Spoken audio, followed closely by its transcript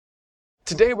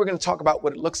Today, we're going to talk about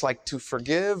what it looks like to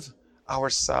forgive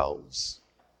ourselves.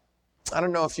 I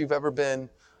don't know if you've ever been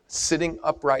sitting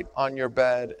upright on your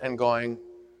bed and going,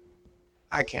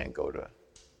 I can't go to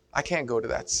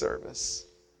that service.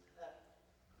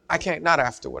 Not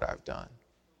after what I've done.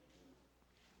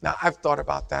 Now, I've thought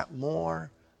about that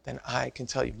more than I can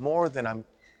tell you, more than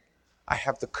I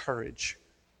have the courage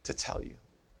to tell you.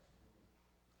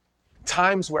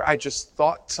 Times where I just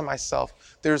thought to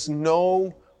myself, there's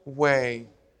no way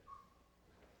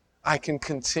I can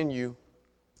continue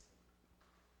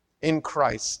in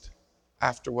Christ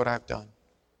after what I've done.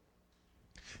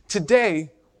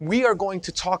 Today, we are going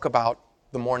to talk about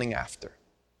the morning after.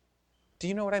 Do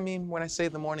you know what I mean when I say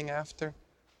the morning after?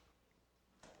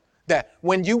 That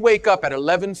when you wake up at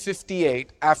 11:58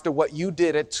 after what you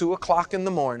did at 2 o'clock in the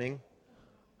morning,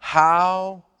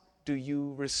 how do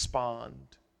you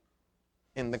respond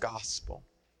in the gospel?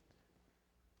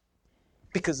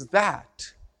 Because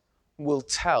that will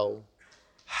tell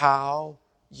how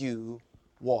you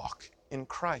walk in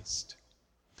Christ.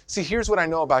 See, here's what I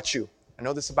know about you. I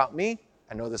know this about me.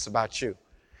 I know this about you.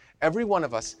 Every one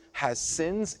of us has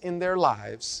sins in their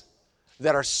lives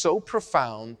that are so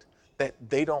profound that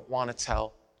they don't want to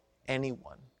tell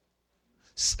anyone.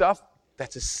 Stuff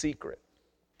that's a secret.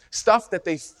 Stuff that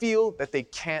they feel that they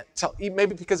can't tell,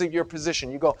 maybe because of your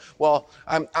position. You go, well,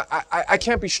 I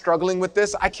can't be struggling with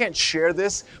this. I can't share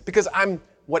this because I'm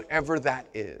whatever that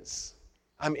is.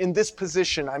 I'm in this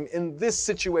position. I'm in this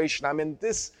situation. I'm in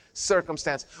this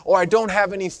circumstance. Or I don't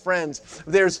have any friends.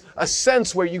 There's a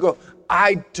sense where you go,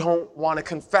 I don't want to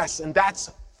confess. And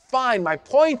that's fine. My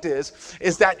point is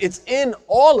that it's in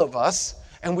all of us,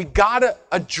 and we got to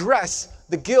address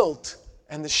the guilt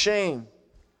and the shame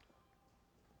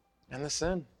and the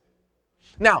sin.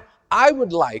 Now, I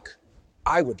would like,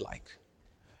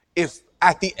 if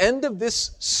at the end of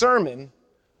this sermon,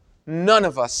 none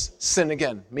of us sin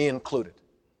again, me included.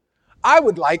 I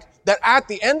would like that at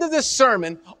the end of this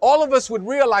sermon, all of us would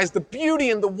realize the beauty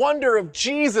and the wonder of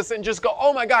Jesus and just go,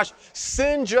 oh my gosh,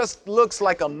 sin just looks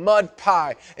like a mud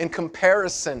pie in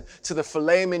comparison to the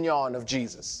filet mignon of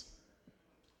Jesus.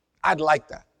 I'd like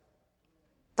that.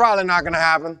 Probably not going to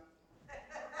happen.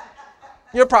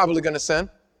 You're probably going to sin.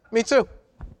 Me too.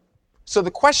 So the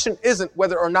question isn't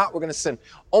whether or not we're going to sin.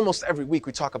 Almost every week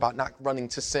we talk about not running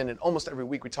to sin, and almost every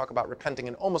week we talk about repenting,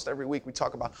 and almost every week we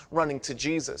talk about running to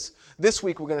Jesus. This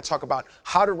week we're going to talk about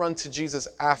how to run to Jesus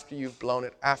after you've blown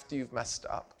it, after you've messed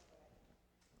up.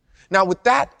 Now with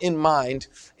that in mind,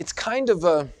 it's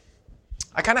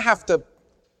I kind of have to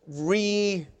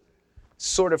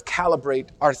sort of calibrate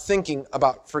our thinking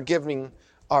about forgiving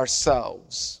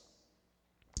ourselves.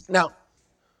 Now,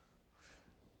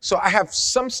 so I have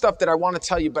some stuff that I want to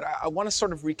tell you, but I want to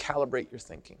sort of recalibrate your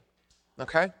thinking,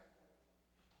 okay?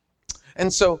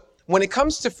 And so when it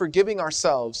comes to forgiving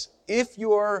ourselves, if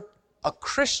you're a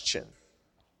Christian,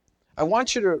 I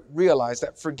want you to realize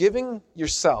that forgiving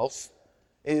yourself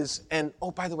is, and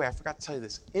oh, by the way, I forgot to tell you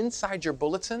this. Inside your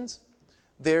bulletins,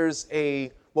 there's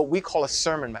what we call a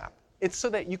sermon map. It's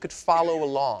so that you could follow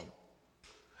along.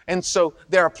 And so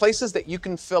there are places that you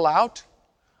can fill out.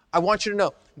 I want you to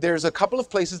know, there's a couple of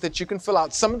places that you can fill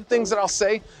out. Some of the things that I'll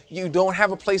say, you don't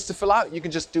have a place to fill out. You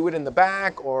can just do it in the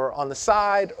back or on the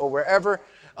side or wherever.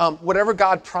 Whatever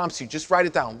God prompts you, just write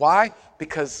it down. Why?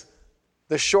 Because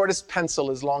the shortest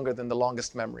pencil is longer than the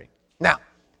longest memory. Now,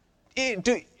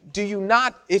 do you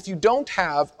not, if you don't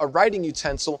have a writing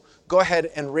utensil, go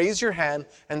ahead and raise your hand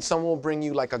and someone will bring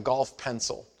you like a golf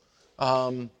pencil.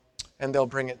 And they'll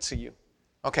bring it to you.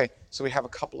 Okay, so we have a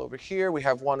couple over here. We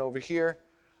have one over here.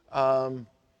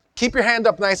 Keep your hand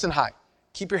up nice and high.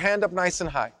 Keep your hand up nice and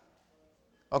high.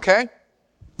 Okay?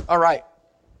 All right.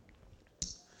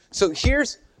 So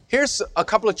here's a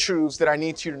couple of truths that I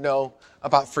need you to know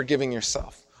about forgiving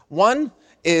yourself. One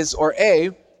is,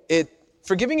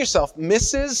 forgiving yourself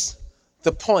misses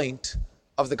the point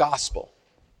of the gospel.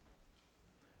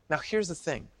 Now here's the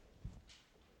thing.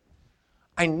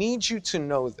 I need you to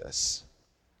know this,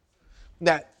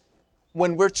 that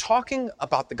when we're talking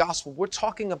about the gospel, we're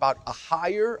talking about a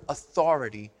higher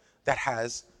authority that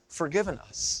has forgiven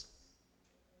us.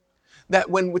 That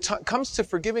when it comes to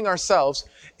forgiving ourselves,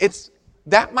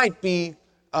 that might be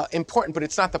important, but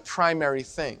it's not the primary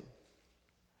thing.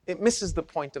 It misses the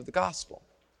point of the gospel.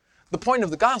 The point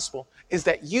of the gospel is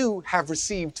that you have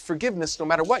received forgiveness no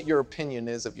matter what your opinion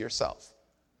is of yourself.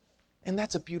 And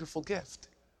that's a beautiful gift.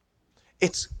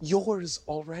 It's yours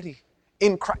already.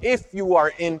 If you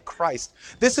are in Christ.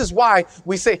 This is why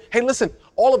we say, hey, listen,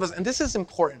 all of us, and this is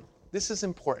important.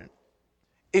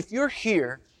 If you're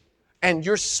here and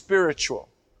you're spiritual,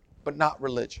 but not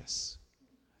religious,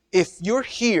 if you're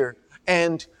here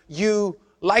and you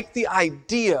like the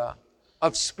idea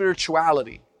of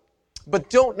spirituality, but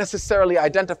don't necessarily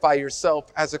identify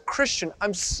yourself as a Christian,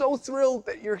 I'm so thrilled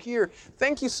that you're here.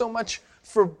 Thank you so much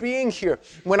for being here.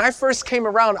 When I first came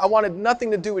around, I wanted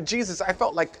nothing to do with Jesus. I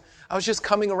felt like I was just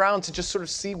coming around to just sort of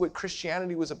see what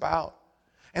Christianity was about.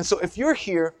 And so if you're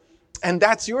here and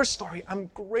that's your story, I'm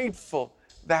grateful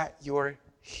that you're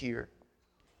here.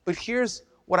 But here's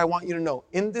what I want you to know.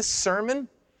 In this sermon,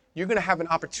 you're going to have an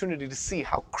opportunity to see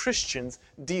how Christians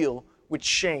deal with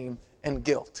shame and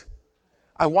guilt.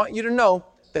 I want you to know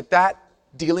that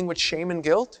dealing with shame and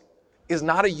guilt is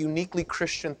not a uniquely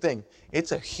Christian thing.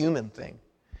 It's a human thing.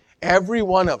 Every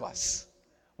one of us,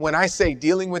 when I say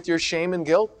dealing with your shame and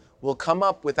guilt, will come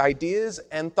up with ideas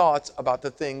and thoughts about the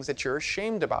things that you're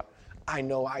ashamed about. I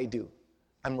know I do.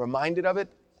 I'm reminded of it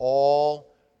all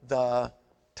the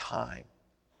time.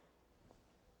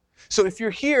 So if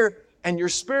you're here and you're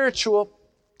spiritual,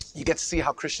 you get to see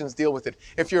how Christians deal with it.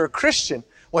 If you're a Christian,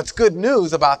 what's good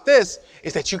news about this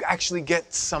is that you actually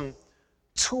get some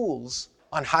tools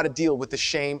on how to deal with the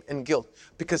shame and guilt.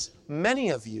 Because many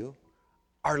of you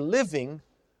are living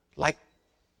like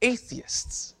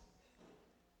atheists.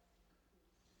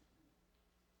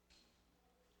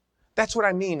 That's what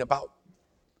I mean about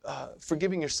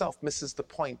forgiving yourself misses the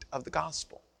point of the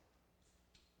gospel.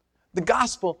 The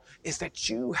gospel is that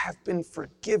you have been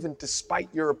forgiven despite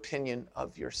your opinion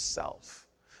of yourself.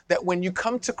 That when you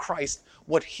come to Christ,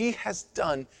 what he has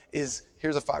done is,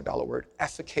 here's a $5 word,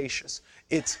 efficacious.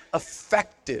 It's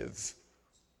effective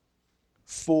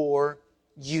for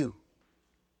you.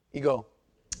 You go,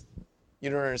 you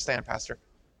don't understand, Pastor.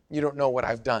 You don't know what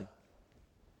I've done.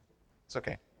 It's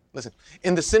okay. Listen,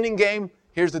 in the sinning game,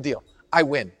 here's the deal. I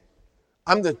win.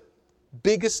 I'm the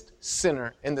biggest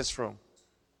sinner in this room.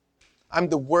 I'm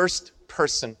the worst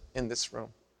person in this room.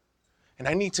 And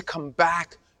I need to come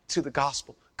back to the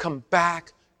gospel, come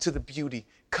back to the beauty,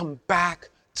 come back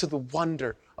to the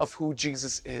wonder of who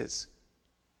Jesus is.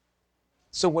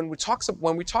 So when we're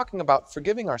talking about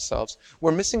forgiving ourselves,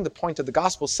 we're missing the point of the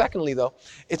gospel. Secondly, though,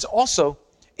 it's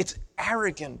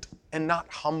arrogant and not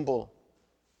humble.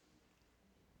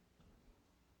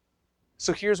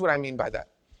 So here's what I mean by that.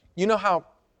 You know how,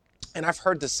 and I've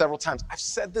heard this several times, I've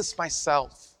said this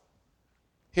myself.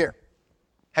 Here,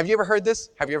 have you ever heard this?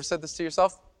 Have you ever said this to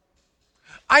yourself?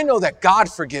 I know that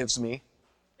God forgives me,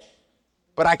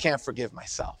 but I can't forgive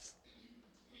myself.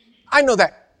 I know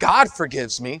that God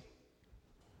forgives me,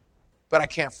 but I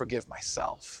can't forgive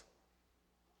myself.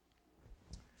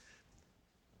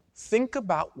 Think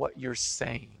about what you're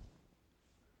saying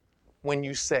when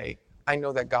you say, I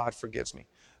know that God forgives me.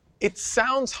 It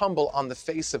sounds humble on the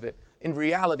face of it. In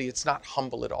reality, it's not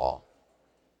humble at all.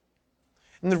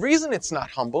 And the reason it's not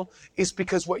humble is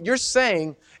because what you're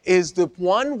saying is the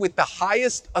one with the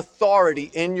highest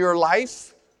authority in your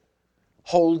life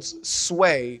holds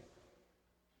sway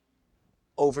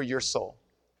over your soul.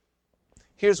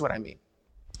 Here's what I mean.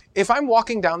 If I'm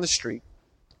walking down the street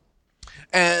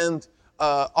and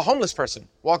a homeless person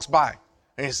walks by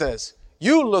and he says,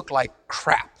 "You look like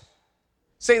crap."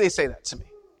 Say they say that to me.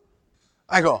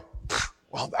 I go,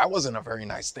 well, that wasn't a very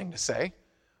nice thing to say.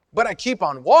 But I keep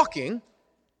on walking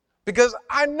because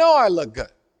I know I look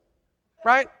good,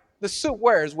 right? The suit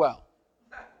wears well.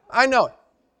 I know it.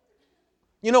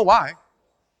 You know why?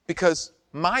 Because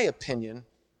my opinion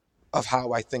of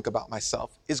how I think about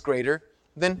myself is greater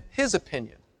than his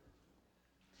opinion.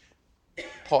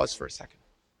 Pause for a second.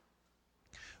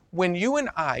 When you and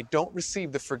I don't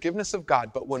receive the forgiveness of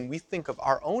God, but when we think of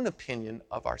our own opinion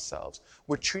of ourselves,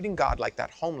 we're treating God like that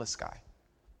homeless guy.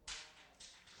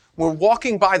 We're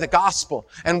walking by the gospel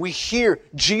and we hear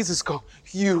Jesus go,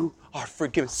 "You are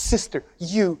forgiven. Sister,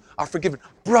 you are forgiven.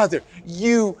 Brother,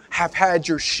 you have had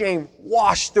your shame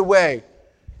washed away."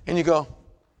 And you go,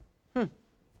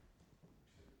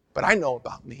 but I know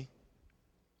about me.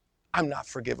 I'm not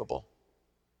forgivable.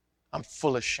 I'm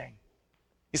full of shame.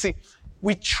 You see,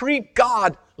 we treat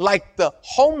God like the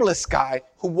homeless guy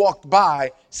who walked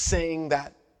by saying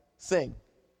that thing.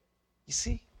 You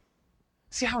see?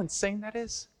 See how insane that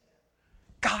is?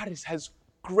 God has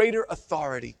greater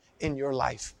authority in your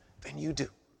life than you do.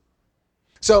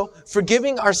 So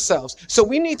forgiving ourselves. So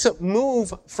we need to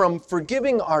move from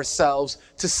forgiving ourselves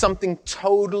to something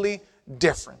totally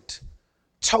different.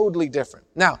 Totally different.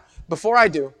 Now, before I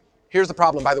do, here's the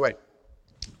problem, by the way.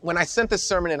 When I sent this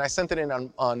sermon and I sent it in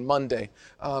on Monday,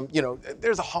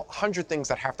 there's 100 things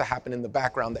that have to happen in the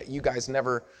background that you guys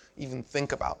never even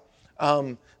think about.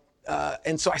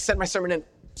 And so I sent my sermon in.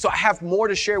 So I have more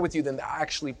to share with you than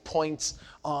actually points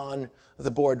on the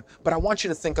board. But I want you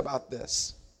to think about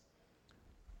this.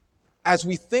 as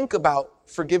we think about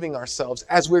forgiving ourselves,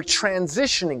 as we're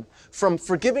transitioning from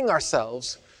forgiving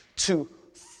ourselves to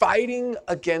fighting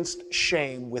against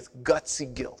shame with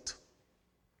gutsy guilt.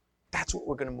 That's what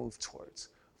we're going to move towards.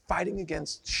 Fighting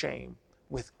against shame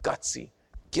with gutsy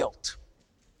guilt.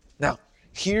 Now,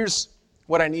 here's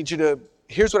what I need you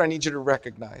to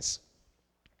recognize.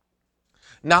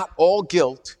 Not all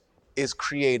guilt is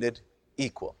created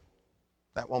equal.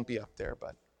 That won't be up there,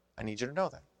 but I need you to know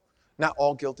that. Not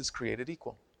all guilt is created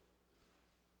equal.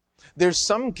 There's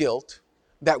some guilt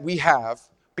that we have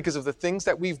because of the things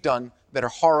that we've done that are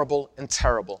horrible and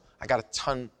terrible. I got a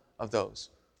ton of those.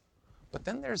 But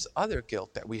then there's other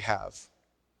guilt that we have.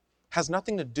 Has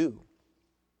nothing to do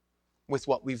with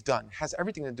what we've done. Has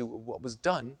everything to do with what was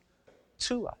done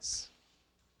to us.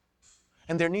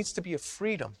 And there needs to be a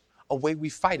freedom, a way we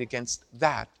fight against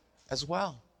that as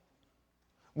well.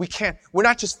 We're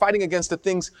not just fighting against the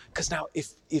things, because now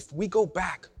if we go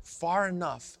back far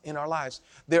enough in our lives,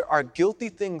 there are guilty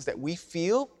things that we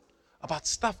feel about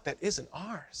stuff that isn't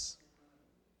ours.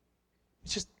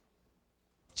 It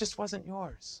just wasn't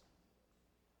yours.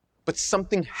 But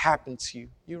something happened to you.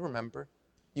 You remember.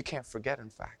 You can't forget, in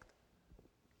fact.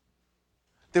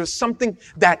 There was something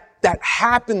that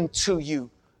happened to you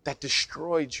that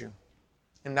destroyed you.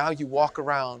 And now you walk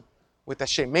around with that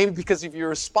shame. Maybe because of your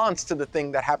response to the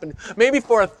thing that happened. Maybe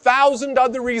for 1,000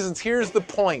 other reasons. Here's the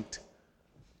point.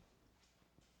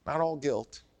 Not all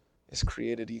guilt is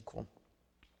created equal.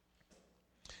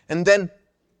 And then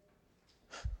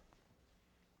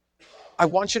I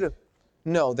want you to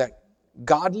know that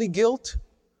godly guilt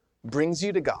brings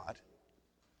you to God.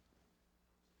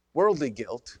 Worldly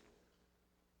guilt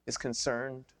is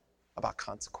concerned about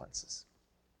consequences.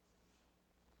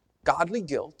 Godly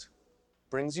guilt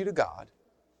brings you to God.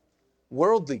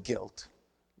 Worldly guilt,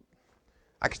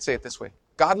 I could say it this way.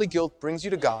 Godly guilt brings you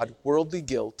to God. Worldly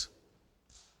guilt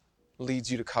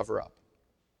leads you to cover up.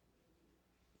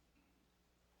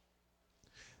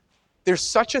 There's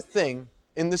such a thing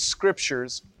in the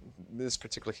scriptures, in this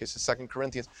particular case, is 2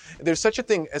 Corinthians, there's such a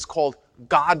thing as called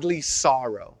godly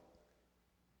sorrow.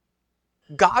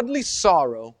 Godly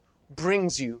sorrow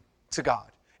brings you to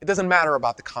God. It doesn't matter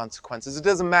about the consequences. It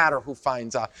doesn't matter who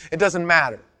finds out. It doesn't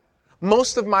matter.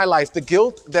 Most of my life, the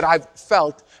guilt that I've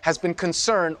felt has been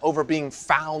concern over being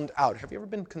found out. Have you ever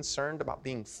been concerned about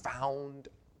being found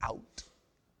out?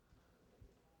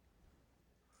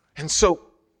 And so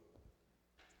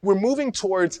we're moving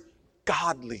towards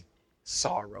godly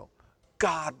sorrow,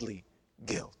 godly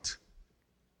guilt.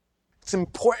 It's an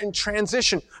important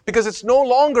transition because it's no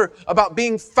longer about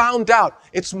being found out.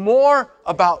 It's more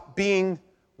about being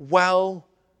well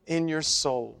in your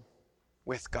soul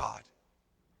with God.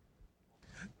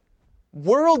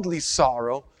 Worldly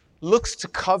sorrow looks to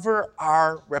cover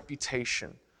our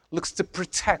reputation, looks to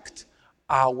protect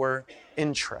our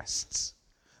interests.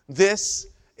 This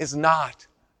is not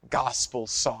gospel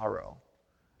sorrow.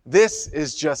 This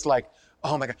is just like,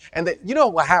 oh my God. And you know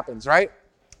what happens, right?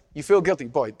 You feel guilty.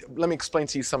 Boy, let me explain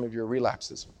to you some of your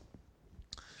relapses.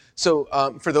 So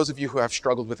for those of you who have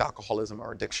struggled with alcoholism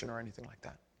or addiction or anything like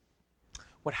that,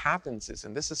 what happens is,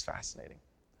 and this is fascinating,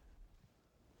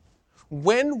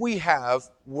 when we have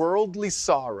worldly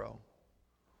sorrow,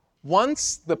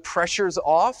 once the pressure's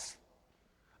off,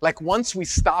 like once we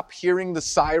stop hearing the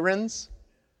sirens,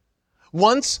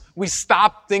 once we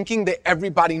stop thinking that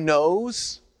everybody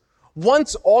knows,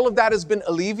 once all of that has been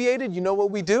alleviated, you know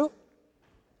what we do?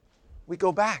 We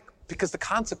go back because the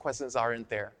consequences aren't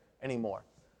there anymore.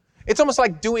 It's almost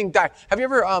like doing diet. Have you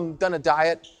ever done a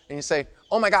diet and you say,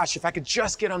 oh my gosh, if I could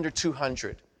just get under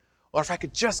 200, or if I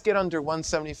could just get under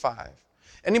 175.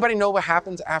 Anybody know what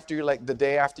happens after you're like the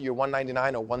day after you're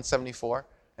 199 or 174?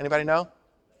 Anybody know?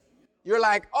 You're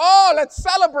like, oh, let's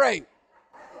celebrate.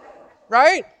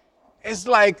 Right? It's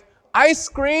like ice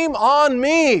cream on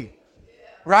me.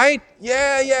 Right?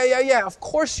 Yeah. Of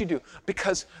course you do.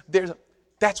 Because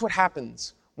that's what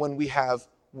happens when we have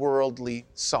worldly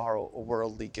sorrow or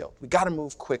worldly guilt. We got to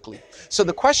move quickly. So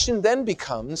the question then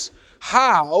becomes,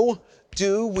 how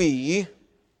do we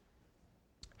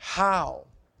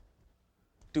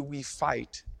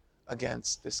fight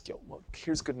against this guilt? Well,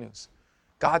 here's good news.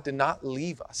 God did not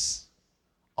leave us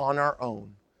on our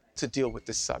own to deal with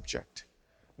this subject.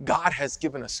 God has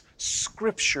given us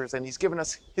scriptures and He's given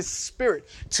us His Spirit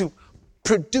to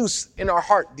produce in our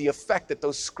heart the effect that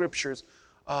those scriptures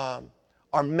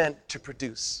are meant to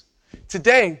produce.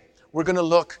 Today, we're going to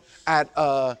look at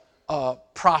a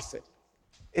prophet.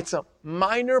 It's a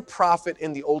minor prophet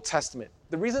in the Old Testament.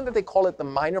 The reason that they call it the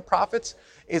minor prophets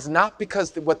is not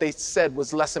because what they said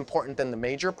was less important than the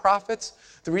major prophets.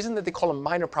 The reason that they call them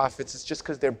minor prophets is just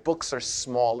because their books are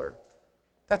smaller.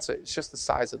 That's it. It's just the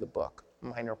size of the book,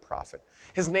 minor prophet.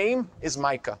 His name is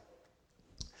Micah.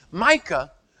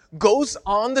 Micah goes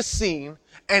on the scene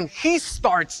and he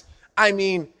starts,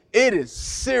 it is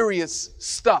serious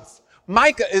stuff.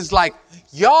 Micah is like,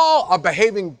 y'all are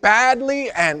behaving badly,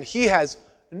 and he has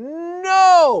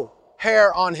no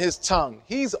hair on his tongue.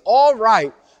 He's all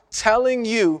right telling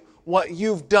you what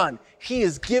you've done. He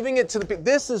is giving it to the people.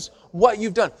 This is what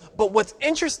you've done. But what's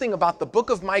interesting about the book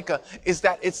of Micah is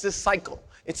that it's this cycle.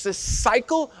 It's this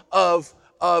cycle of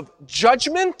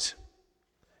judgment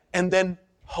and then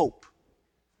hope.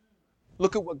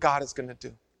 Look at what God is going to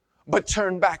do. But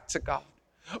turn back to God.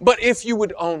 But if you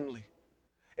would only.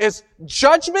 It's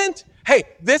judgment. Hey,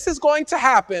 this is going to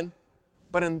happen.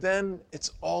 But and then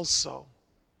it's also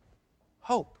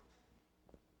hope.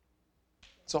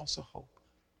 It's also hope.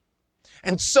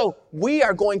 And so we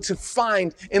are going to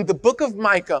find in the book of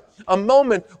Micah a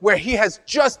moment where he has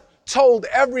just told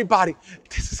everybody,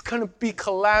 this is going to be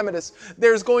calamitous.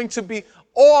 There's going to be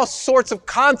all sorts of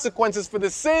consequences for the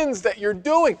sins that you're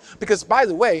doing. Because, by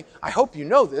the way, I hope you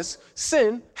know this,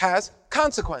 sin has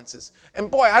consequences.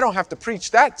 And boy, I don't have to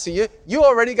preach that to you. You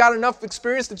already got enough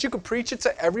experience that you can preach it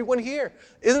to everyone here.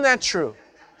 Isn't that true?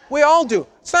 We all do.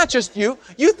 It's not just you.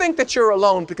 You think that you're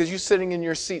alone because you're sitting in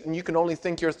your seat and you can only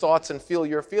think your thoughts and feel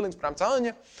your feelings. But I'm telling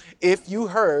you, if you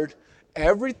heard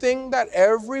everything that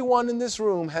everyone in this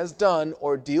room has done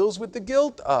or deals with the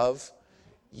guilt of,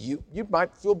 you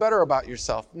might feel better about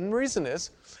yourself. And the reason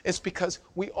is because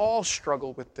we all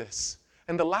struggle with this.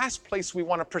 And the last place we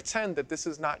want to pretend that this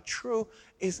is not true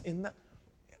is in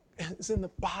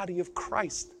the body of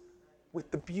Christ with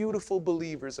the beautiful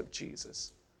believers of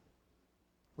Jesus.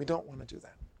 We don't want to do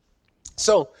that.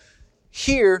 So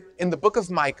here in the book of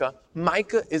Micah,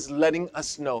 Micah is letting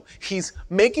us know. He's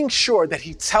making sure that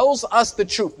he tells us the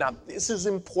truth. Now, this is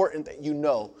important that you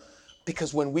know,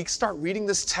 because when we start reading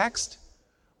this text,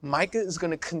 Micah is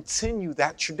going to continue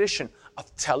that tradition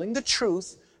of telling the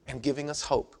truth and giving us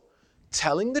hope.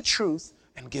 Telling the truth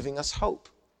and giving us hope.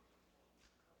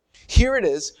 Here it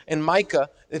is in Micah.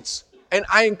 And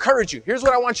I encourage you. Here's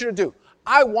what I want you to do.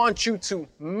 I want you to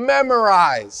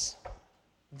memorize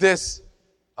this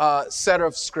set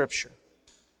of scripture.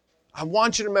 I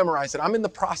want you to memorize it. I'm in the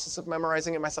process of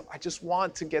memorizing it myself. I just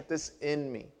want to get this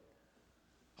in me.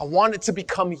 I want it to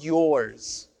become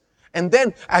yours. And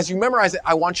then as you memorize it,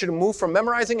 I want you to move from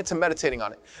memorizing it to meditating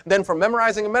on it. Then from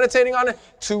memorizing and meditating on it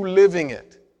to living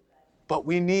it. But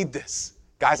we need this.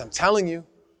 Guys, I'm telling you,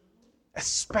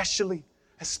 especially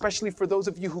for those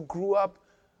of you who grew up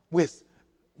with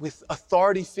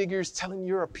authority figures telling you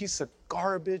you're a piece of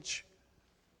garbage.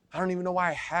 I don't even know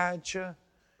why I had you.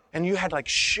 And you had like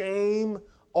shame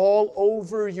all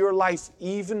over your life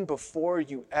even before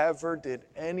you ever did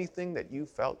anything that you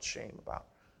felt shame about.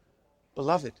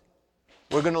 Beloved,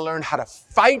 we're going to learn how to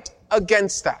fight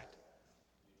against that.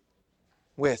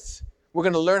 We're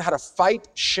going to learn how to fight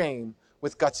shame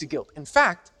with gutsy guilt. In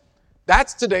fact,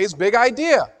 that's today's big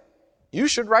idea. You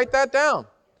should write that down.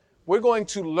 We're going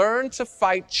to learn to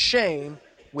fight shame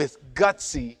with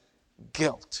gutsy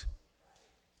guilt.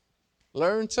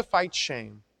 Learn to fight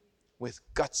shame with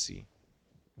gutsy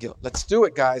guilt. Let's do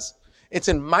it, guys. It's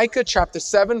in Micah chapter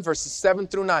 7, verses 7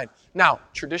 through 9. Now,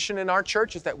 tradition in our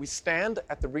church is that we stand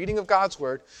at the reading of God's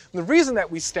word. And the reason that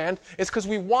we stand is because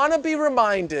we want to be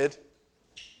reminded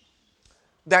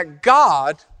that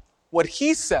God, what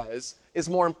he says, is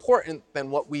more important than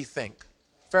what we think.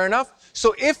 Fair enough?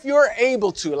 So if you're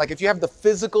able to, like if you have the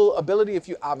physical ability, if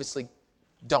you obviously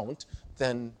don't,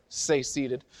 then stay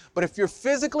seated. But if you're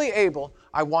physically able,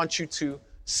 I want you to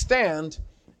stand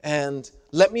and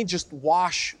let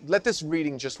this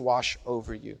reading just wash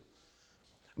over you.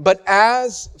 But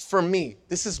as for me,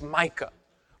 this is Micah.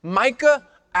 Micah,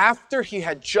 after he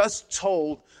had just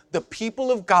told the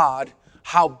people of God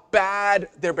how bad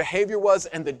their behavior was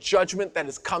and the judgment that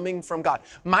is coming from God.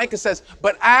 Micah says,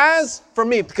 but as for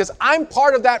me, because I'm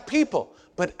part of that people,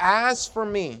 but as for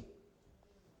me,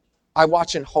 I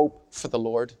watch and hope for the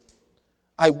Lord.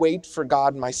 I wait for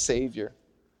God, my Savior.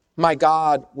 My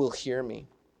God will hear me.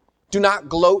 Do not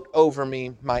gloat over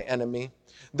me, my enemy.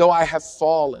 Though I have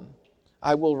fallen,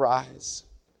 I will rise.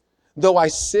 Though I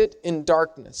sit in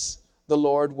darkness, the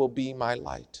Lord will be my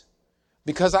light.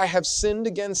 Because I have sinned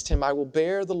against him, I will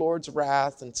bear the Lord's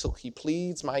wrath until he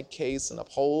pleads my case and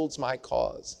upholds my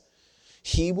cause.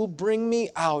 He will bring me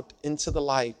out into the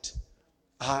light.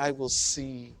 I will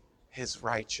see his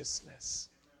righteousness.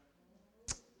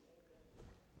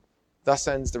 Thus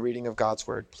ends the reading of God's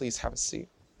word. Please have a seat.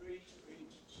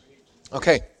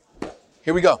 Okay,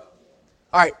 here we go.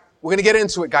 All right, we're going to get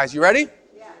into it, guys. You ready?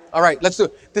 Yeah. All right, let's do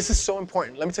it. This is so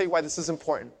important. Let me tell you why this is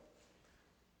important.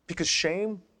 Because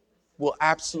shame will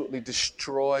absolutely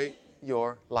destroy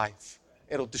your life.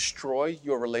 It'll destroy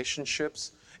your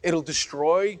relationships. It'll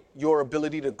destroy your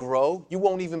ability to grow. You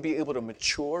won't even be able to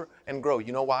mature and grow.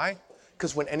 You know why?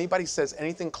 Because when anybody says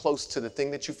anything close to the thing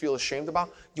that you feel ashamed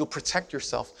about, you'll protect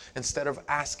yourself instead of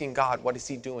asking God, what is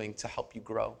he doing to help you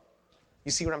grow?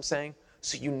 You see what I'm saying?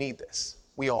 So you need this.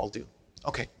 We all do.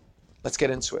 Okay, let's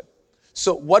get into it.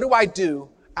 So what do I do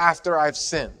after I've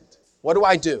sinned? What do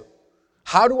I do?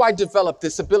 How do I develop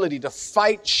this ability to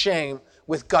fight shame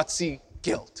with gutsy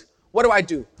guilt? What do I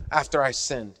do after I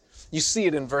sinned? You see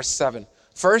it in verse 7.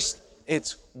 First,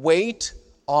 it's wait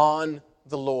on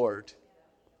the Lord.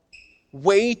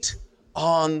 Wait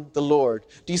on the Lord.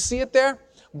 Do you see it there?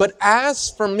 But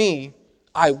as for me,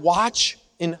 I watch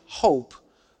in hope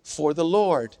for the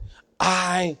Lord.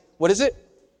 What is it?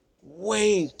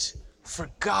 Wait for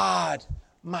God,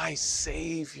 my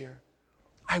Savior.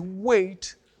 I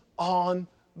wait on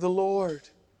the Lord.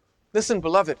 Listen,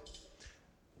 beloved,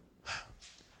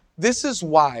 this is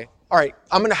why, all right,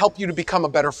 I'm going to help you to become a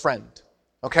better friend,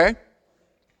 okay?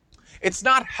 It's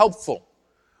not helpful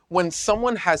when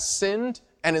someone has sinned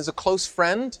and is a close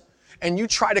friend and you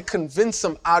try to convince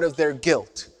them out of their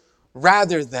guilt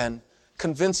rather than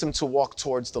convince them to walk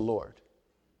towards the Lord.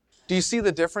 Do you see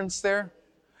the difference there?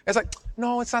 It's like,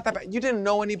 no, it's not that bad. You didn't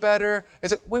know any better.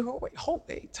 It's like, wait, hold,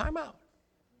 hey, time out.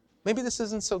 Maybe this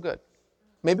isn't so good.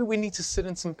 Maybe we need to sit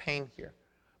in some pain here.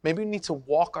 Maybe we need to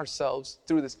walk ourselves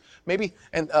through this. Maybe,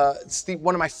 and Steve,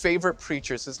 one of my favorite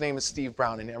preachers, his name is Steve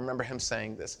Brown, and I remember him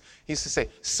saying this. He used to say,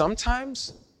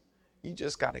 sometimes you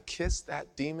just got to kiss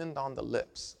that demon on the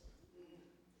lips.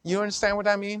 You understand what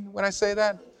I mean when I say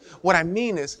that? What I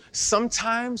mean is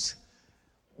sometimes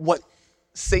what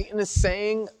Satan is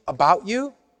saying about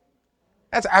you,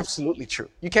 that's absolutely true.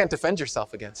 You can't defend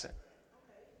yourself against it.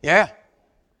 Yeah.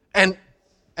 And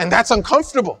that's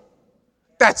uncomfortable.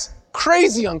 That's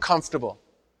crazy uncomfortable.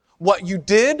 What you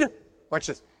did, watch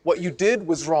this, what you did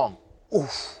was wrong.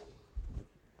 Oof.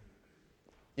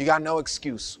 You got no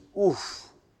excuse. Oof.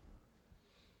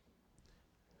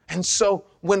 And so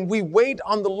when we wait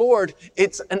on the Lord,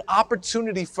 it's an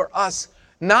opportunity for us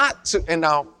not to,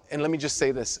 and let me just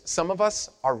say this. Some of us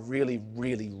are really,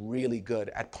 really, really good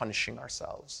at punishing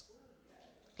ourselves.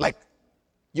 Like,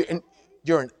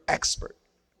 you're an expert.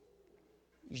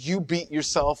 You beat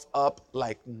yourself up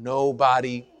like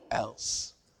nobody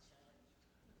else.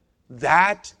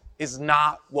 That is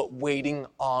not what waiting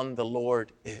on the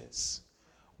Lord is.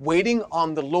 Waiting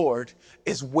on the Lord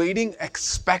is waiting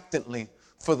expectantly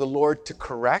for the Lord to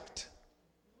correct,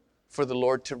 for the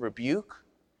Lord to rebuke,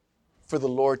 for the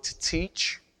Lord to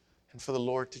teach, and for the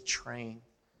Lord to train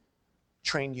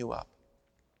you up.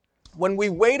 When we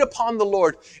wait upon the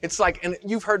Lord, it's like, and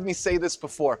you've heard me say this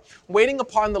before, waiting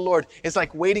upon the Lord is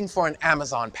like waiting for an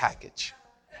Amazon package.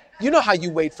 You know how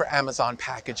you wait for Amazon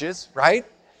packages, right?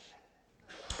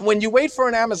 When you wait for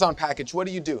an Amazon package, what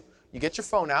do? You get your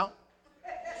phone out,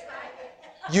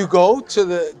 you go to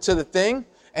the thing,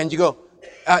 and you go,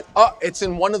 it's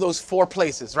in one of those 4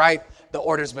 places, right? The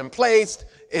order's been placed,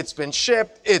 it's been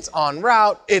shipped, it's en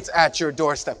route, it's at your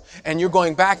doorstep. And you're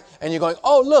going back and you're going,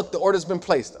 oh, look, the order's been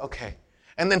placed. Okay.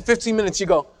 And then 15 minutes you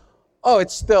go, oh,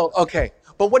 it's still okay.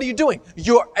 But what are you doing?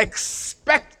 You're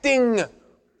expecting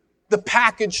the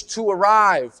package to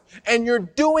arrive. And you're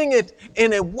doing it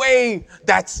in a way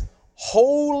that's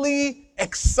wholly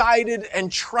excited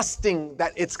and trusting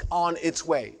that it's on its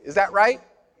way. Is that right?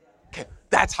 Okay.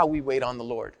 That's how we wait on the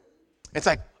Lord. It's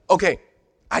like, okay,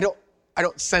 I don't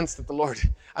sense that the Lord,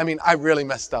 I really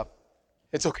messed up.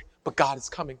 It's okay, but God is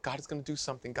coming. God is going to do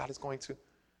something. God is going to.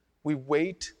 We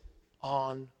wait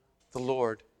on the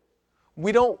Lord.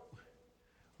 We don't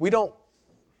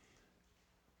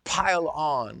pile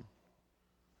on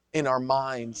in our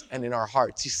minds and in our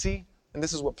hearts. You see? And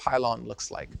this is what pile on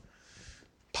looks like.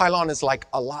 Pile on is like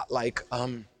a lot like,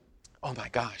 oh my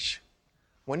gosh,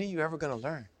 when are you ever going to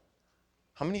learn?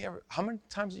 How many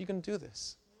times are you going to do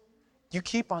this? You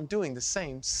keep on doing the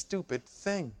same stupid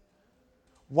thing.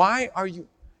 Why are you,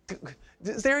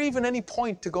 is there even any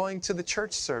point to going to the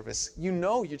church service? You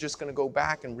know you're just going to go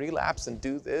back and relapse and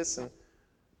do this. And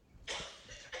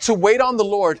to wait on the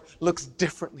Lord looks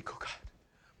differently. Oh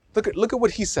God. Look at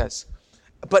what he says.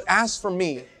 But as for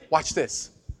me, watch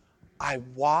this. I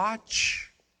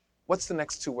watch, what's the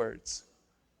next 2 words?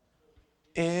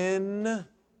 In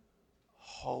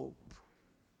hope.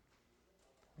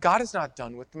 God is not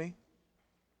done with me.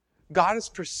 God is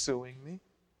pursuing me.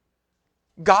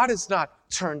 God has not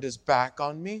turned his back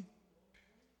on me.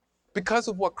 Because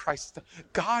of what Christ has done,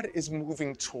 God is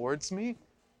moving towards me.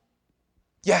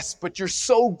 Yes, but you're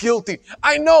so guilty.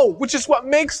 I know, which is what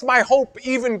makes my hope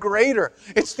even greater.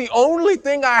 It's the only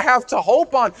thing I have to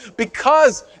hope on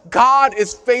because God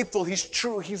is faithful. He's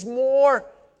true.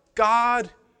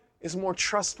 God is more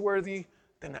trustworthy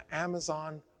than an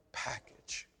Amazon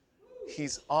package.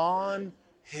 He's on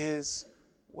his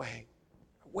way.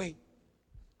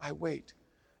 I wait.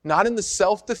 Not in the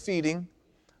self-defeating,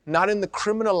 not in the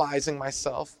criminalizing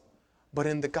myself, but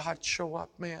in the God show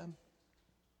up, man.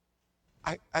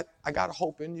 I got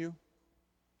hope in you.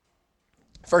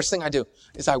 First thing I do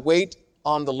is I wait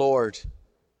on the Lord.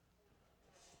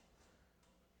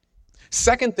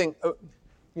 Second thing,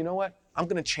 you know what? I'm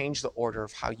going to change the order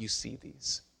of how you see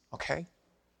these, okay?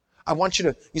 I want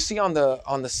you see on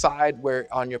the side where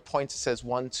on your points it says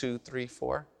 1, 2, 3,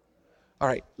 4? All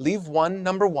right, leave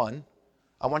number 1.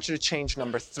 I want you to change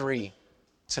number 3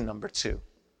 to number 2.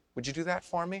 Would you do that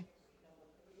for me?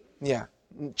 Yeah,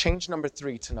 change number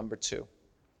 3 to number 2.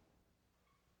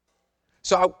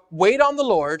 So I wait on the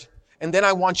Lord, and then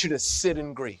I want you to sit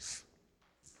in grief.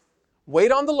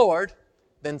 Wait on the Lord,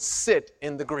 then sit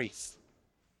in the grief.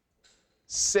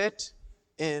 Sit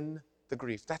in the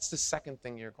grief. That's the second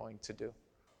thing you're going to do.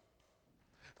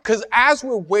 Because as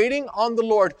we're waiting on the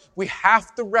Lord, we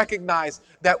have to recognize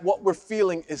that what we're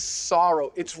feeling is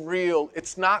sorrow. It's real.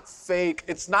 It's not fake.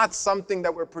 It's not something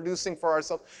that we're producing for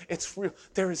ourselves. It's real.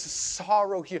 There is a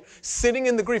sorrow here. Sitting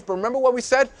in the grief. But remember what we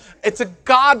said? It's a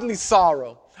godly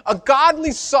sorrow. A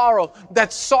godly sorrow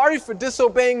that's sorry for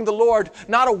disobeying the Lord,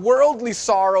 not a worldly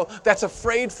sorrow that's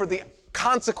afraid for the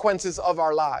consequences of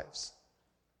our lives.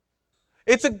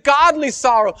 It's a godly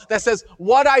sorrow that says,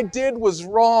 what I did was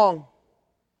wrong.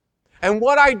 And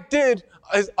what I did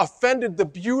has offended the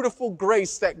beautiful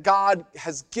grace that God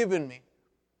has given me.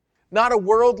 Not a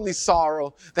worldly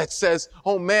sorrow that says,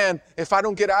 oh man, if I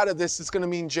don't get out of this, it's going to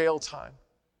mean jail time.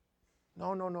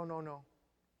 No.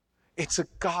 It's a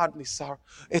godly sorrow.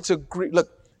 It's a grief.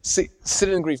 Look, sit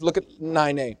in grief. Look at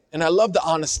 9a. And I love the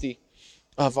honesty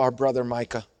of our brother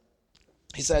Micah.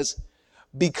 He says,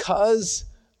 because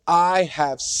I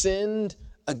have sinned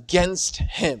against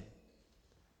him,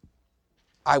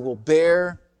 I will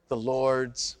bear the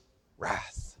Lord's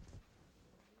wrath.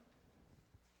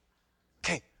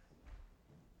 Okay.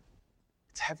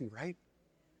 It's heavy, right?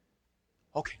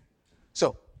 Okay.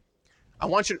 So, I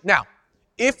want you to, now,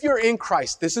 if you're in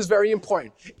Christ, this is very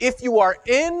important. If you are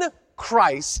in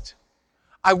Christ,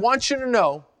 I want you to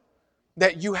know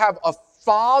that you have a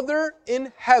Father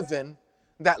in heaven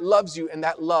that loves you, and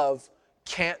that love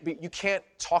you can't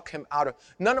talk him out of.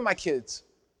 None of my kids,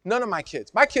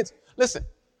 listen,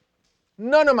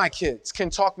 none of my kids can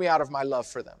talk me out of my love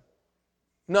for them.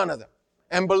 None of them.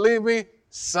 And believe me,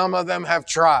 some of them have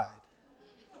tried.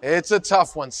 It's a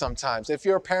tough one sometimes. If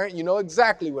you're a parent, you know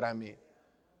exactly what I mean.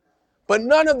 But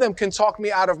none of them can talk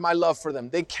me out of my love for them.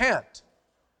 They can't.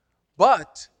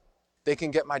 But they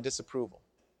can get my disapproval.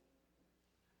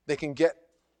 They can get,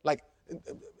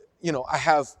 I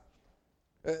have,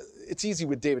 it's easy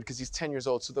with David because he's 10 years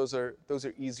old, so those are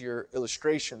easier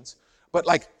illustrations. But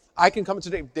I can come to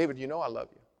David, you know I love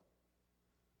you.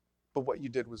 But what you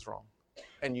did was wrong.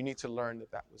 And you need to learn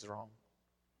that was wrong.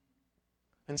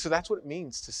 And so that's what it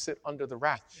means to sit under the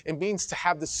wrath. It means to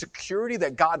have the security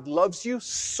that God loves you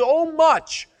so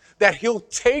much that he'll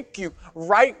take you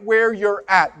right where you're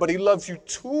at, but he loves you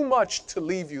too much to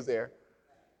leave you there.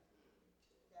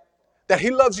 That he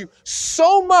loves you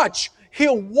so much,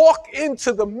 he'll walk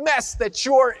into the mess that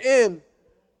you're in.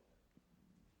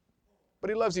 But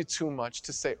he loves you too much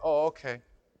to say, oh, okay,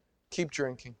 keep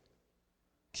drinking,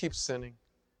 keep sinning,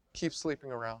 keep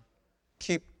sleeping around,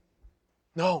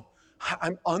 No,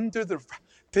 I'm under the,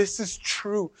 this is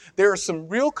true. There are some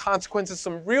real consequences,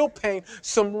 some real pain,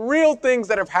 some real things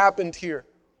that have happened here.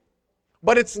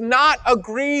 But it's not a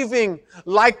grieving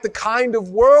like the kind of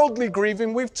worldly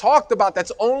grieving we've talked about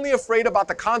that's only afraid about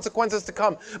the consequences to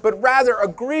come, but rather a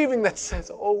grieving that says,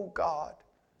 oh God,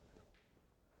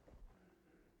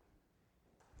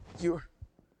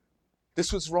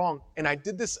 this was wrong, and I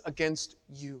did this against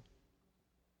you.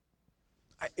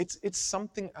 It's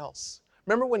something else.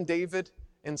 Remember when David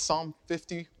in Psalm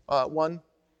 51,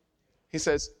 he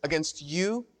says, against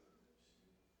you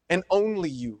and only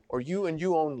you, or you and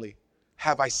you only,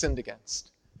 have I sinned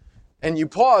against. And you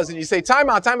pause and you say, time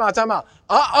out.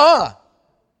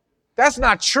 That's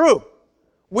not true.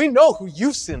 We know who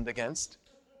you sinned against,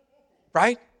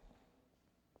 right?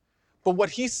 But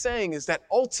what he's saying is that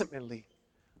ultimately,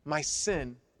 my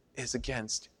sin is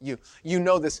against you. You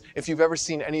know this if you've ever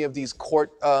seen any of these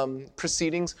court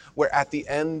proceedings where at the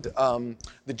end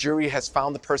the jury has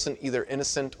found the person either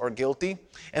innocent or guilty.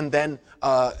 And then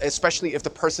especially if the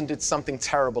person did something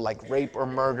terrible like rape or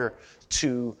murder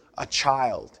to a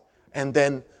child. And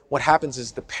then what happens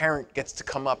is the parent gets to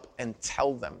come up and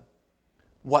tell them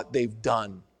what they've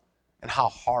done and how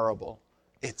horrible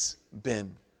it's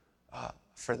been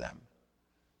for them.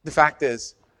 The fact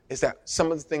is that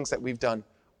some of the things that we've done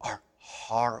are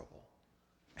horrible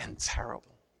and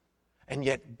terrible. And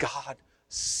yet God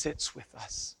sits with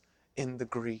us in the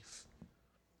grief.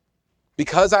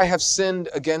 Because I have sinned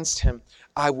against him,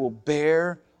 I will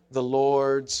bear the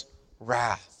Lord's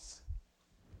wrath.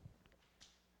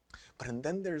 But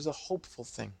then there's a hopeful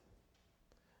thing.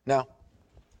 Now,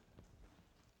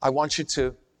 I want you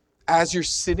to, as you're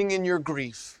sitting in your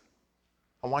grief,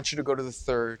 I want you to go to the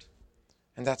third,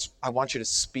 and that's, I want you to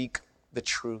speak the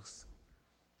truth.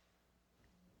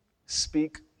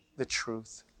 Speak the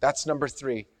truth. That's number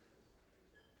 3.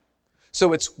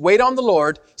 So it's wait on the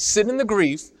Lord, sit in the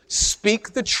grief,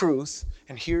 speak the truth,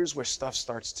 and here's where stuff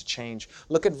starts to change.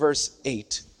 Look at verse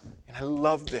 8. And I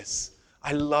love this.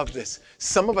 I love this.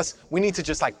 Some of us, we need to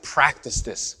just like practice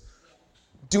this.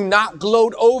 Do not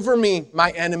gloat over me,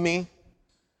 my enemy.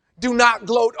 Do not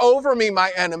gloat over me,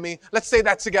 my enemy. Let's say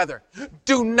that together.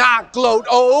 Do not gloat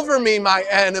over me, my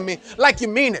enemy. Like you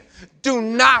mean it. Do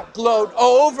not gloat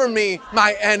over me,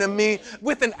 my enemy,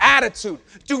 with an attitude.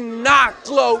 Do not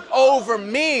gloat over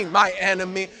me, my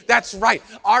enemy. That's right.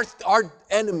 Our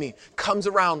enemy comes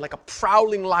around like a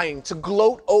prowling lion to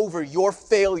gloat over your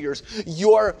failures,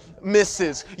 your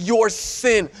misses, your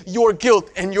sin, your guilt,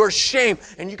 and your shame.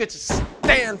 And you get to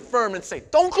stand firm and say,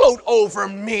 don't gloat over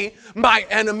me, my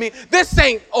enemy. This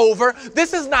ain't over.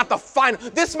 This is not the final.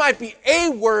 This might be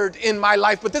a word in my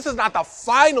life, but this is not the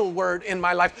final word in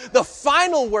my life. The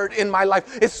final word in my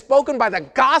life is spoken by the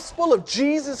gospel of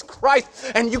Jesus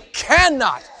Christ. And you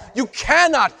cannot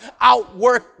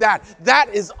outwork that.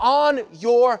 That is on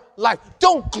your life.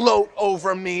 Don't gloat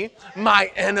over me,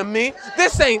 my enemy.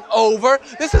 This ain't over.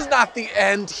 This is not the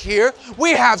end here.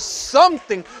 We have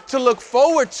something to look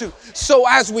forward to. So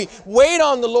as we wait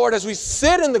on the Lord, as we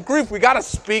sit in the grief, we got to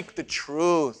speak the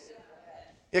truth.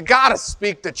 You got to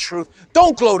speak the truth.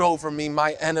 Don't gloat over me,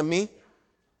 my enemy.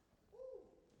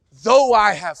 Though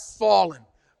I have fallen,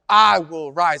 I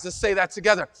will rise. Let's say that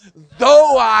together.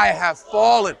 Though I have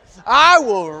fallen, I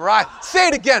will rise. Say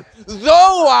it again.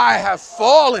 Though I have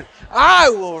fallen, I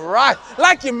will rise.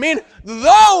 Like you mean it.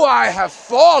 Though I have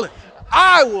fallen,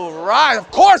 I will rise.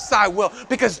 Of course I will,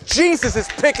 because Jesus is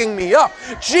picking me up.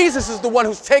 Jesus is the one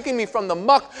who's taking me from the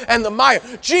muck and the mire.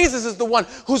 Jesus is the one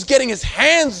who's getting his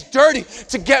hands dirty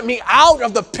to get me out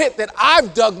of the pit that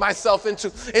I've dug myself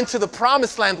into the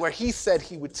promised land where he said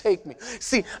he would take me.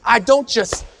 See, I don't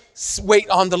just wait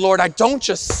on the Lord. I don't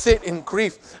just sit in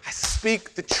grief. I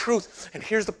speak the truth. And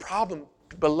here's the problem,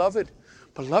 beloved,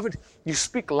 you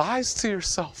speak lies to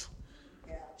yourself.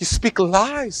 You speak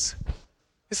lies.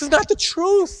 This is not the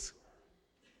truth.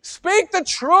 Speak the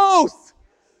truth.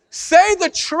 Say the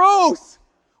truth.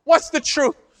 What's the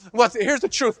truth? Here's the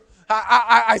truth.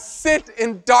 I sit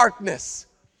in darkness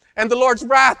and the Lord's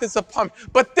wrath is upon me.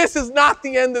 But this is not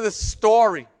the end of the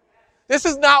story. This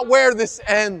is not where this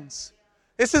ends.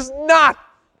 This is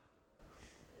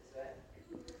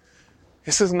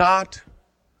not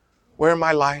where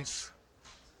my life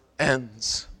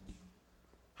ends.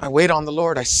 I wait on the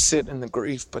Lord, I sit in the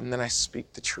grief, but then I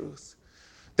speak the truth.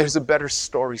 There's a better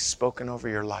story spoken over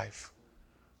your life.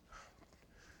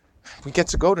 We get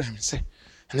to go to him and say,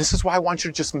 and this is why I want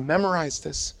you to just memorize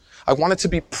this. I want it to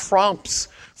be prompts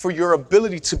for your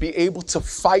ability to be able to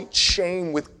fight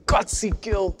shame with gutsy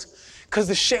guilt. Because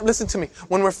the shame, listen to me,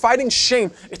 when we're fighting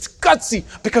shame, it's gutsy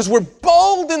because we're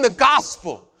bold in the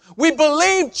gospel. We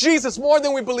believe Jesus more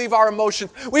than we believe our emotions.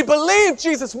 We believe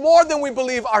Jesus more than we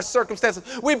believe our circumstances.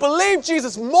 We believe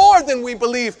Jesus more than we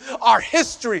believe our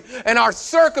history and our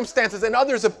circumstances and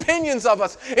others' opinions of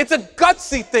us. It's a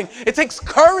gutsy thing. It takes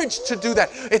courage to do that.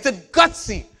 It's a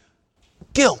gutsy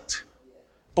guilt.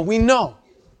 But we know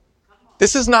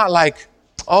this is not like,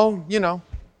 oh,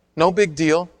 no big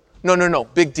deal. No,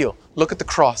 big deal. Look at the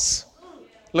cross.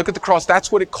 Look at the cross. That's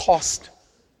what it cost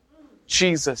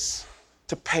Jesus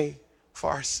to pay for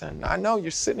our sin. I know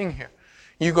you're sitting here.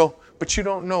 You go, but you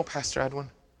don't know, Pastor Edwin.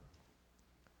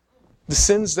 The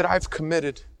sins that I've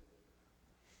committed.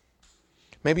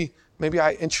 Maybe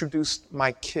I introduced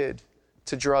my kid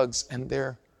to drugs and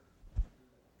their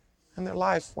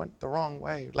life went the wrong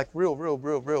way. Like real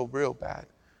bad.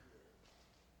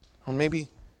 Or maybe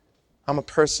I'm a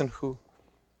person who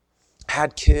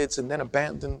had kids and then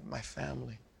abandoned my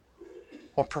family.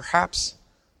 Or perhaps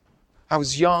I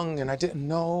was young and I didn't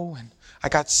know, and I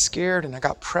got scared and I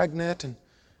got pregnant and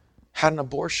had an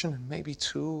abortion, and maybe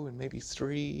 2 and maybe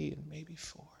 3 and maybe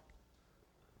 4.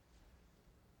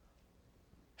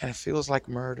 And it feels like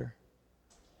murder.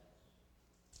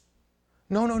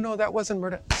 No, that wasn't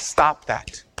murder. Stop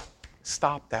that.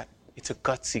 Stop that. It's a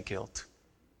gutsy guilt.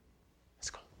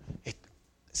 It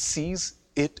sees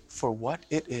it for what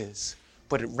it is,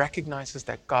 but it recognizes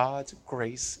that God's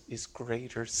grace is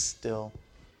greater still.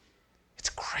 It's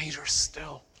greater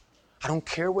still. I don't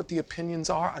care what the opinions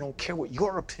are. I don't care what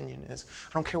your opinion is.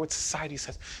 I don't care what society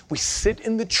says. We sit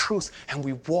in the truth and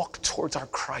we walk towards our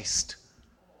Christ.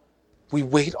 We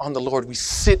wait on the Lord. We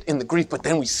sit in the grief, but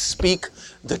then we speak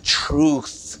the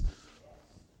truth.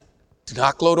 Do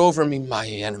not gloat over me, my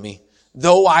enemy.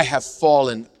 Though I have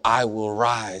fallen, I will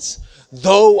rise.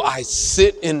 Though I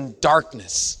sit in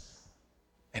darkness.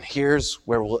 And here's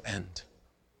where we'll end.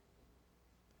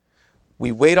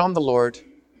 We wait on the Lord.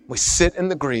 We sit in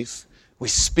the grief. We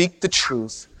speak the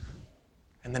truth.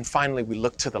 And then finally, we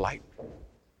look to the light.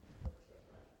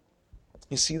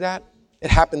 You see that? It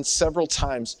happens several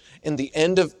times in the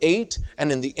end of 8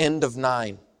 and in the end of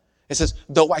 9. It says,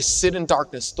 though I sit in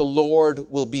darkness, the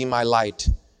Lord will be my light.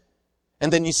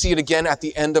 And then you see it again at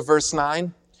the end of verse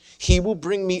 9. He will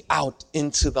bring me out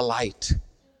into the light.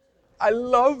 I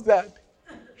love that.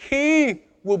 He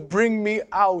will bring me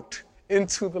out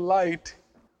into the light.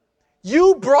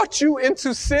 You brought you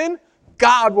into sin,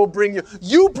 God will bring you.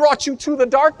 You brought you to the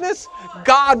darkness,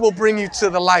 God will bring you to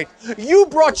the light. You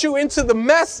brought you into the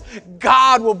mess,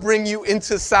 God will bring you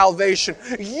into salvation.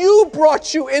 You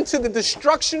brought you into the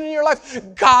destruction in your life,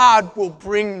 God will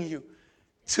bring you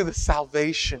to the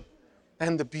salvation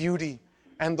and the beauty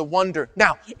and the wonder.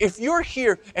 Now, if you're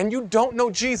here and you don't know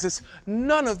Jesus,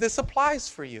 none of this applies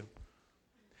for you.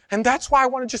 And that's why I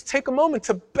want to just take a moment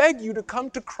to beg you to come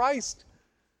to Christ.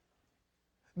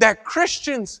 That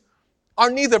Christians are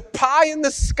neither pie in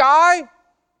the sky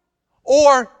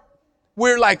or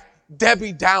we're like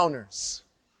Debbie Downers.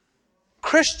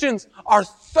 Christians are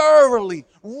thoroughly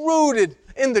rooted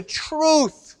in the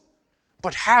truth,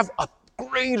 but have a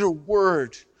greater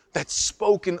word that's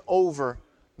spoken over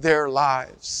their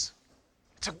lives.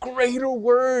 It's a greater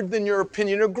word than your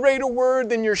opinion, a greater word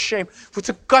than your shame. It's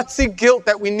a gutsy guilt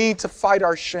that we need to fight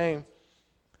our shame.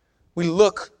 We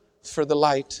look for the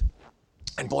light.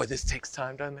 And boy, this takes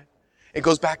time, doesn't it? It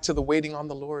goes back to the waiting on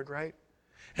the Lord, right?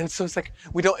 And so it's like,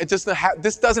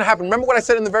 this doesn't happen. Remember what I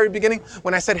said in the very beginning?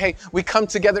 When I said, hey, we come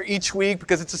together each week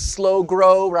because it's a slow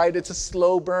grow, right? It's a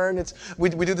slow burn. We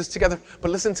do this together.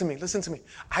 But listen to me.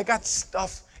 I got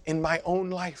stuff in my own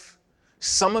life.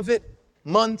 Some of it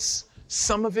months,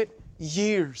 some of it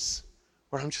years,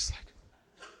 where I'm just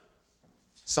like,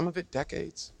 some of it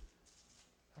decades.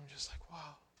 I'm just like,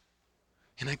 wow.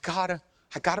 And I gotta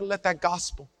let that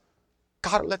gospel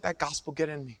get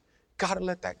in me. Gotta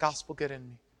let that gospel get in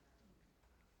me.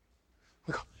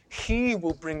 We go, He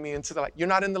will bring me into the light. You're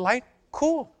not in the light?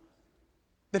 Cool.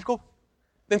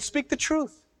 Then speak the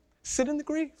truth. Sit in the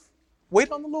grief. Wait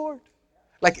on the Lord.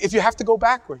 Like if you have to go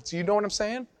backwards, you know what I'm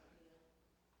saying?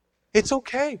 It's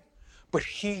okay. But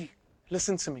He,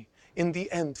 listen to me, in the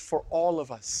end, for all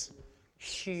of us,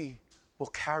 He will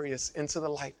carry us into the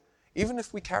light. Even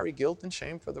if we carry guilt and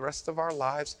shame for the rest of our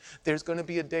lives, there's going to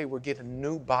be a day we'll get a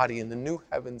new body in the new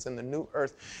heavens and the new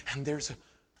earth. And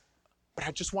but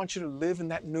I just want you to live in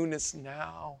that newness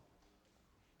now.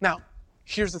 Now,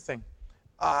 here's the thing.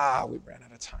 We ran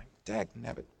out of time.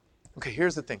 Dagnabbit. Okay,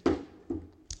 here's the thing.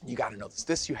 You got to know this.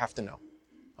 This you have to know.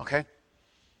 Okay?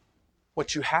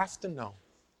 What you have to know,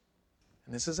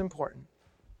 and this is important,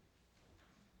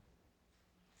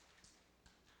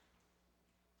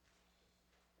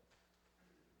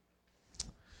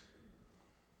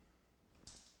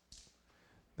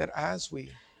 that as we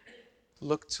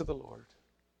look to the Lord,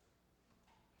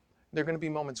 there are going to be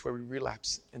moments where we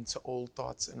relapse into old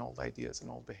thoughts and old ideas and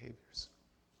old behaviors.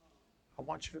 I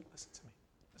want you to listen to me.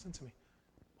 Listen to me.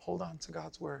 Hold on to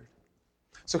God's word.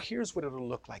 So here's what it'll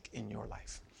look like in your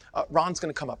life. Ron's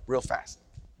going to come up real fast,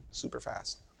 super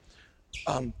fast.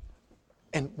 And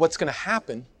what's going to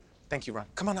happen, thank you, Ron.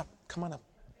 Come on up.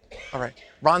 All right.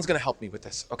 Ron's going to help me with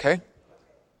this, okay?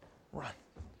 Ron.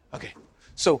 Okay.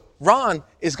 So Ron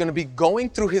is going to be going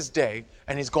through his day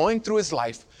and he's going through his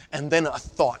life, and then a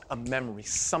thought, a memory,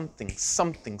 something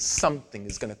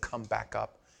is going to come back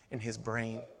up in his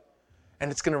brain.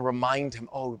 And it's going to remind him,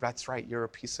 oh, that's right, you're a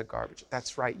piece of garbage.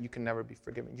 That's right, you can never be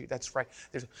forgiven. That's right.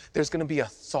 There's going to be a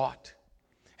thought.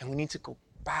 And we need to go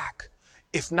back,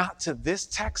 if not to this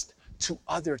text, to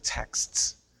other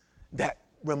texts that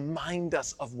remind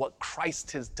us of what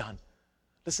Christ has done.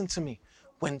 Listen to me.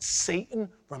 When Satan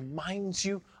reminds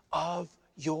you of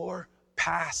your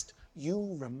past,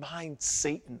 you remind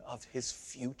Satan of his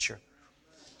future.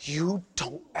 You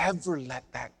don't ever let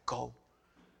that go.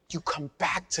 You come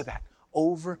back to that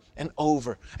over and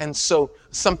over. And so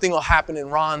something will happen in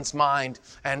Ron's mind,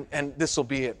 and this will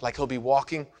be it. Like he'll be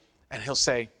walking and he'll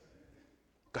say,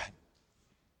 go ahead.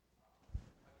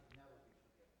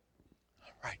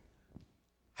 Right.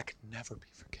 I could never be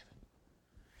forgiven.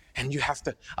 And you have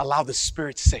to allow the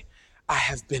Spirit to say, I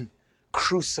have been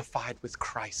crucified with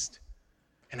Christ,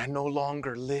 and I no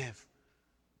longer live,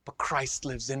 but Christ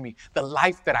lives in me. The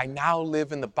life that I now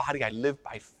live in the body, I live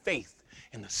by faith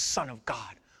in the Son of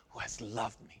God who has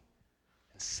loved me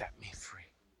and set me free.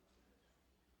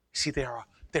 See, there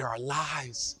are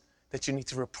lies that you need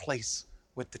to replace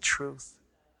with the truth.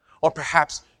 Or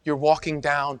perhaps you're walking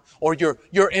down, or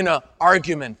you're in an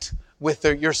argument with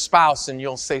your spouse, and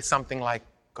you'll say something like,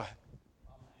 go ahead.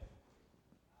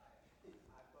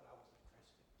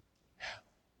 Yeah.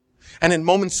 And in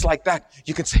moments like that,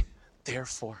 you can say,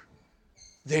 therefore,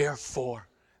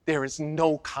 there is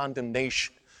no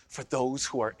condemnation for those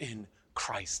who are in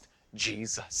Christ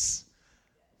Jesus.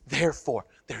 Therefore,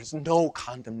 there is no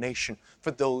condemnation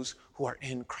for those who are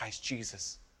in Christ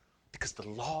Jesus, because the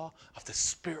law of the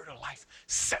Spirit of life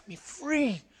set me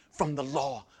free from the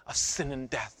law of sin and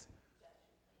death.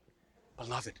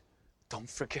 Beloved, don't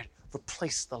forget,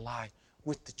 replace the lie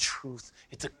with the truth.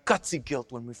 It's a gutsy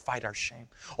guilt when we fight our shame.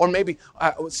 Or maybe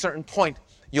at a certain point,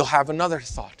 you'll have another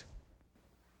thought.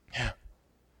 Yeah.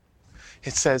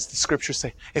 It says, the scriptures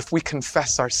say, if we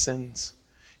confess our sins,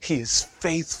 he is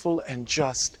faithful and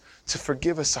just to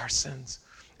forgive us our sins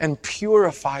and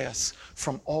purify us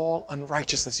from all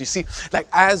unrighteousness. You see, like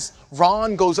as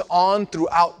Ron goes on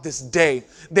throughout this day,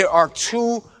 there are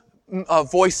two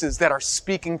voices that are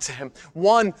speaking to him.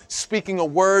 One speaking a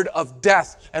word of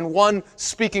death and one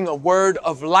speaking a word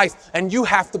of life. And you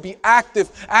have to be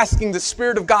active, asking the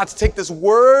Spirit of God to take this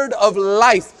word of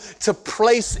life to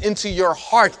place into your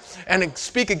heart and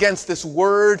speak against this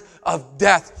word of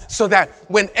death, so that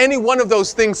when any one of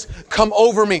those things come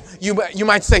over me, you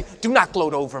might say, do not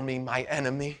gloat over me, my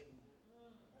enemy.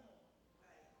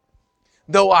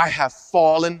 Though I have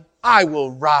fallen, I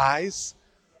will rise.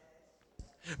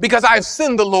 Because I have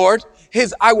sinned the Lord,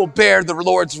 I will bear the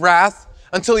Lord's wrath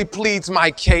until he pleads my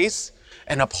case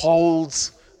and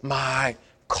upholds my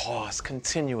cause.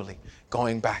 Continually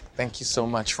going back. Thank you so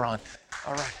much, Ron.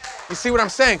 All right. You see what I'm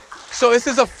saying? So this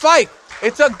is a fight.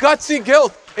 It's a gutsy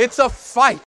guilt. It's a fight.